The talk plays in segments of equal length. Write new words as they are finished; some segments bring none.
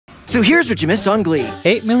So here's what you missed on Glee.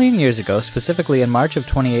 8 million years ago, specifically in March of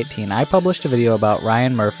 2018, I published a video about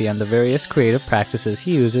Ryan Murphy and the various creative practices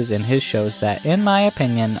he uses in his shows that, in my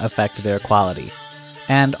opinion, affect their quality.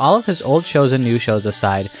 And all of his old shows and new shows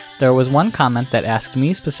aside, there was one comment that asked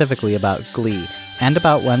me specifically about Glee, and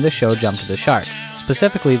about when the show jumped the shark,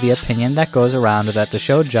 specifically the opinion that goes around that the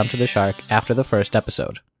show jumped the shark after the first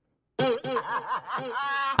episode.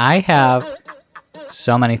 I have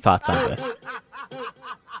so many thoughts on this.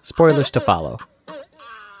 Spoilers to follow.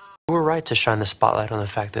 You were right to shine the spotlight on the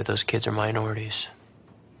fact that those kids are minorities.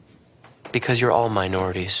 Because you're all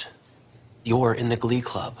minorities. You're in the Glee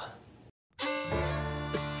Club.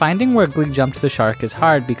 Finding where Glee jumped the shark is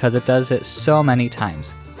hard because it does it so many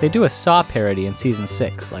times. They do a Saw parody in season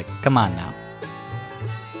 6, like, come on now.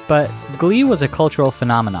 But Glee was a cultural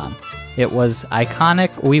phenomenon. It was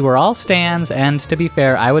iconic, we were all stans, and to be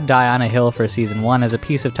fair, I would die on a hill for season 1 as a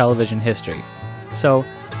piece of television history. So,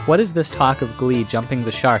 what is this talk of Glee jumping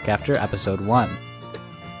the shark after episode 1?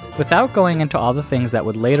 Without going into all the things that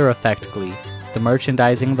would later affect Glee, the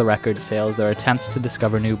merchandising, the record sales, their attempts to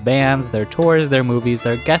discover new bands, their tours, their movies,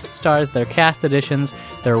 their guest stars, their cast additions,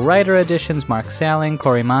 their writer additions, Mark Salling,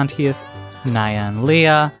 Corey Monteith, Naya and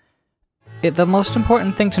Leah. The most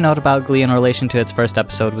important thing to note about Glee in relation to its first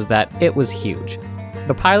episode was that it was huge.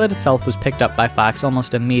 The pilot itself was picked up by Fox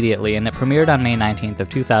almost immediately, and it premiered on May 19th of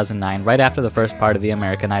 2009, right after the first part of the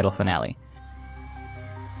American Idol finale.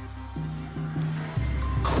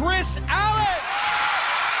 Chris Allen!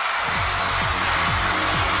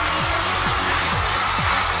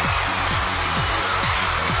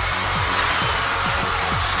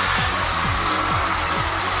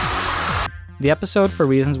 The episode, for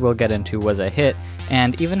reasons we'll get into, was a hit,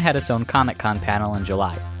 and even had its own Comic-Con panel in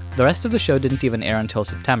July. The rest of the show didn't even air until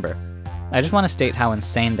September. I just want to state how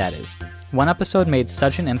insane that is. One episode made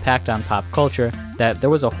such an impact on pop culture that there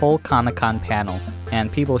was a whole Comic-Con panel,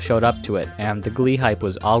 and people showed up to it, and the Glee hype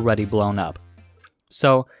was already blown up.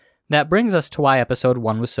 So, that brings us to why episode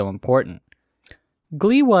 1 was so important.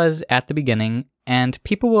 Glee was, at the beginning, and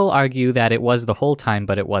people will argue that it was the whole time,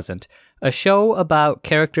 but it wasn't, a show about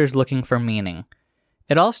characters looking for meaning.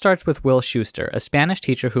 It all starts with Will Schuester, a Spanish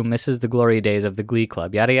teacher who misses the glory days of the Glee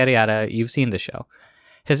Club, yada yada yada, you've seen the show.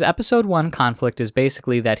 His episode 1 conflict is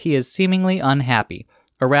basically that he is seemingly unhappy,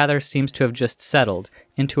 or rather seems to have just settled,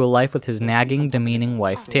 into a life with his nagging, demeaning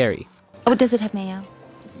wife, Terry. Oh, does it have mayo?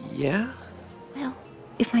 Yeah? Well,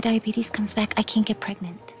 if my diabetes comes back, I can't get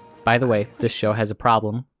pregnant. By the way, this show has a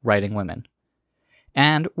problem writing women.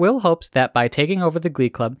 And Will hopes that by taking over the Glee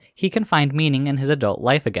Club, he can find meaning in his adult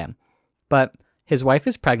life again. But his wife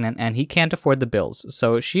is pregnant and he can't afford the bills,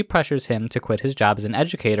 so she pressures him to quit his job as an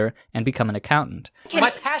educator and become an accountant. My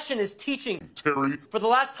passion is teaching. Terry. For the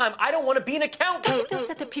last time, I don't want to be an accountant. Don't you feel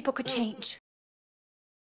sad that people could change?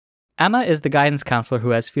 Emma is the guidance counselor who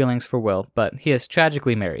has feelings for Will, but he is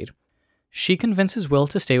tragically married. She convinces Will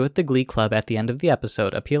to stay with the Glee Club at the end of the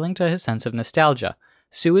episode, appealing to his sense of nostalgia.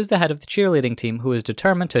 Sue is the head of the cheerleading team who is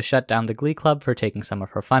determined to shut down the Glee Club for taking some of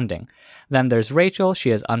her funding. Then there's Rachel.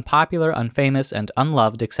 She is unpopular, unfamous, and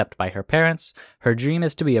unloved except by her parents. Her dream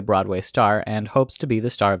is to be a Broadway star and hopes to be the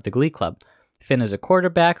star of the Glee Club. Finn is a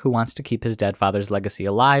quarterback who wants to keep his dead father's legacy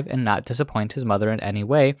alive and not disappoint his mother in any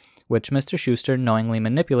way, which Mr. Schuester knowingly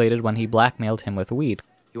manipulated when he blackmailed him with weed.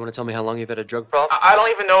 You want to tell me how long you've had a drug problem? I don't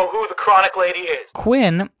even know who the chronic lady is.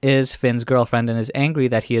 Quinn is Finn's girlfriend and is angry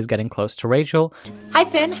that he is getting close to Rachel. Hi,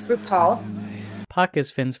 Finn. RuPaul. Puck is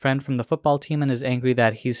Finn's friend from the football team and is angry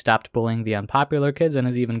that he's stopped bullying the unpopular kids and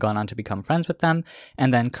has even gone on to become friends with them.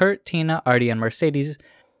 And then Kurt, Tina, Artie, and Mercedes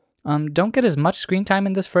don't get as much screen time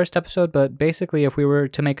in this first episode, but basically if we were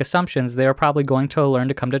to make assumptions, they are probably going to learn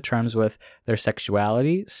to come to terms with their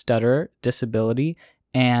sexuality, stutter, disability,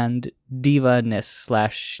 and diva-ness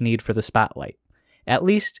 / need for the spotlight. At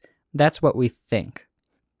least, that's what we think.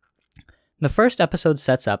 The first episode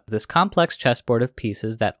sets up this complex chessboard of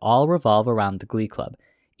pieces that all revolve around the Glee Club.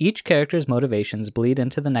 Each character's motivations bleed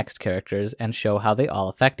into the next character's and show how they all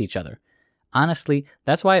affect each other. Honestly,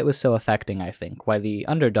 that's why it was so affecting, I think, why the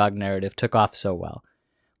underdog narrative took off so well.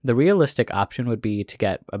 The realistic option would be to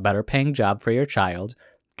get a better paying job for your child,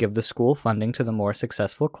 give the school funding to the more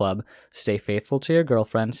successful club, stay faithful to your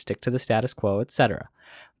girlfriend, stick to the status quo, etc.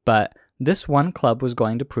 But this one club was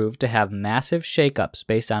going to prove to have massive shakeups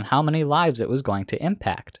based on how many lives it was going to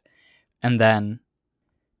impact. And then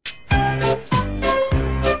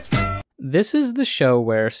this is the show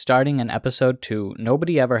where, starting in episode 2,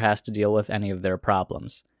 nobody ever has to deal with any of their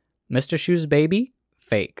problems. Mr. Schue's baby?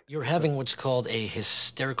 Fake. You're having what's called a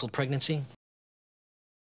hysterical pregnancy?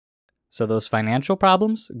 So those financial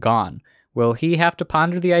problems? Gone. Will he have to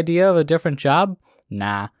ponder the idea of a different job?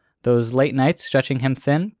 Nah. Those late nights stretching him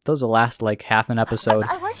thin, those will last like half an episode.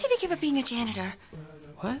 I want you to give up being a janitor.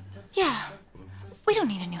 What? Yeah. We don't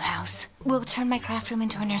need a new house. We'll turn my craft room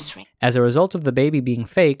into a nursery. As a result of the baby being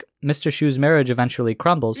fake, Mr. Shu's marriage eventually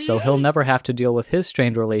crumbles, so he'll never have to deal with his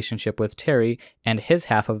strained relationship with Terry and his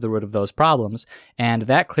half of the root of those problems, and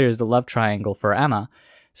that clears the love triangle for Emma.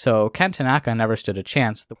 So Ken Tanaka never stood a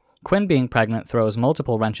chance. Quinn being pregnant throws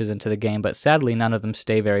multiple wrenches into the game, but sadly none of them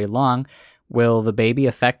stay very long. Will the baby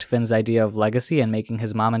affect Finn's idea of legacy and making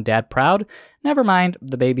his mom and dad proud? Never mind,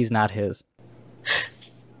 the baby's not his.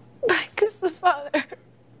 Mike is the father.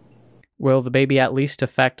 Will the baby at least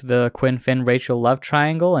affect the Quinn-Finn-Rachel love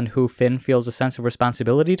triangle and who Finn feels a sense of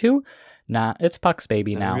responsibility to? Nah, it's Puck's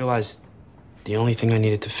baby now. I realized the only thing I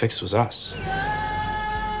needed to fix was us.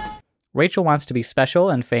 Rachel wants to be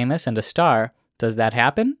special and famous and a star. Does that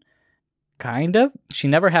happen? Kind of. She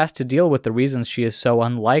never has to deal with the reasons she is so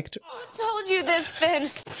unliked. Who told you this, Finn?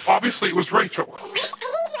 Obviously it was Rachel.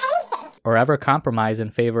 Or ever compromise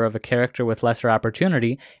in favor of a character with lesser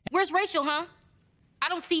opportunity. Where's Rachel, huh? I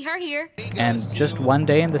don't see her here. And just one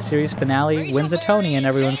day in the series finale wins a Tony and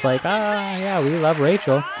everyone's like, ah, yeah, we love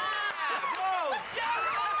Rachel.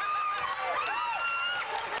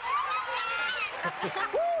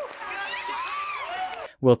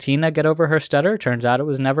 Will Tina get over her stutter? Turns out it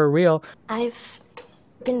was never real. I've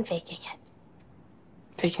been faking it.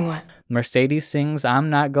 Faking what? Mercedes sings I'm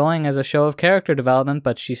Not Going as a show of character development,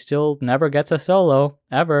 but she still never gets a solo,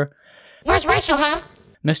 ever. Where's Rachel, huh?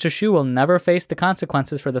 Mr. Shu will never face the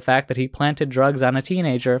consequences for the fact that he planted drugs on a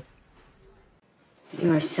teenager.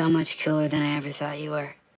 You are so much cooler than I ever thought you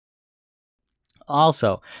were.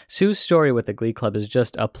 Also, Sue's story with the Glee Club is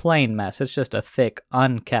just a plain mess. It's just a thick,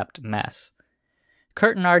 unkept mess.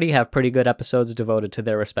 Kurt and Artie have pretty good episodes devoted to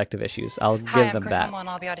their respective issues. I'll give them that.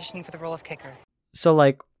 I'll be auditioning for the role of kicker. So,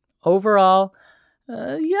 like, overall,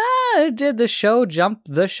 did the show jump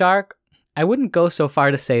the shark? I wouldn't go so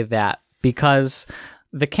far to say that, because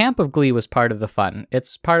the camp of Glee was part of the fun.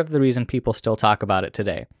 It's part of the reason people still talk about it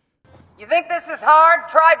today. You think this is hard?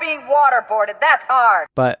 Try being waterboarded. That's hard.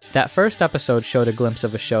 But that first episode showed a glimpse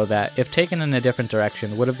of a show that, if taken in a different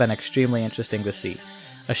direction, would have been extremely interesting to see.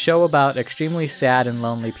 A show about extremely sad and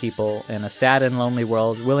lonely people in a sad and lonely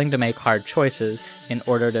world willing to make hard choices in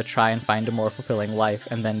order to try and find a more fulfilling life,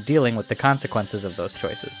 and then dealing with the consequences of those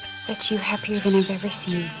choices. Bet you happier than I've ever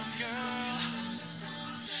seen.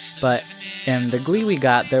 But in the Glee we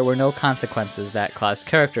got, there were no consequences that caused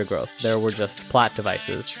character growth. There were just plot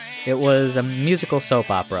devices. It was a musical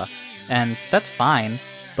soap opera, and that's fine,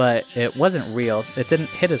 but it wasn't real. It didn't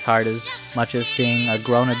hit as hard as much as seeing a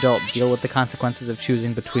grown adult deal with the consequences of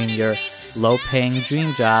choosing between your low-paying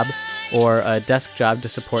dream job or a desk job to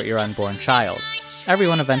support your unborn child.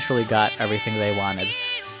 Everyone eventually got everything they wanted.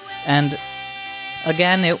 And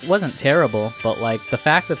again, it wasn't terrible, but like the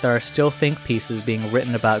fact that there are still think pieces being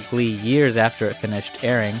written about Glee years after it finished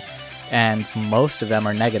airing, and most of them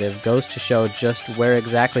are negative, goes to show just where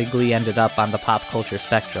exactly Glee ended up on the pop culture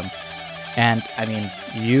spectrum. And, I mean,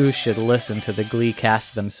 you should listen to the Glee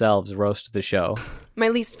cast themselves roast the show. My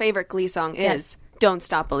least favorite Glee song is Don't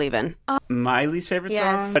Stop Believin'. My least favorite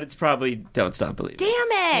song? But it's probably Don't Stop Believin'.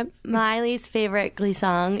 Damn it! My least favorite Glee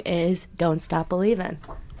song is Don't Stop Believin'.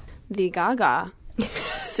 The Gaga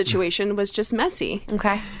situation was just messy.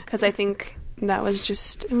 Okay. Because I think that was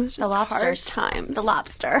just, it was just hard times. The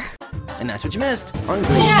Lobster. And that's what you missed.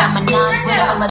 Yeah.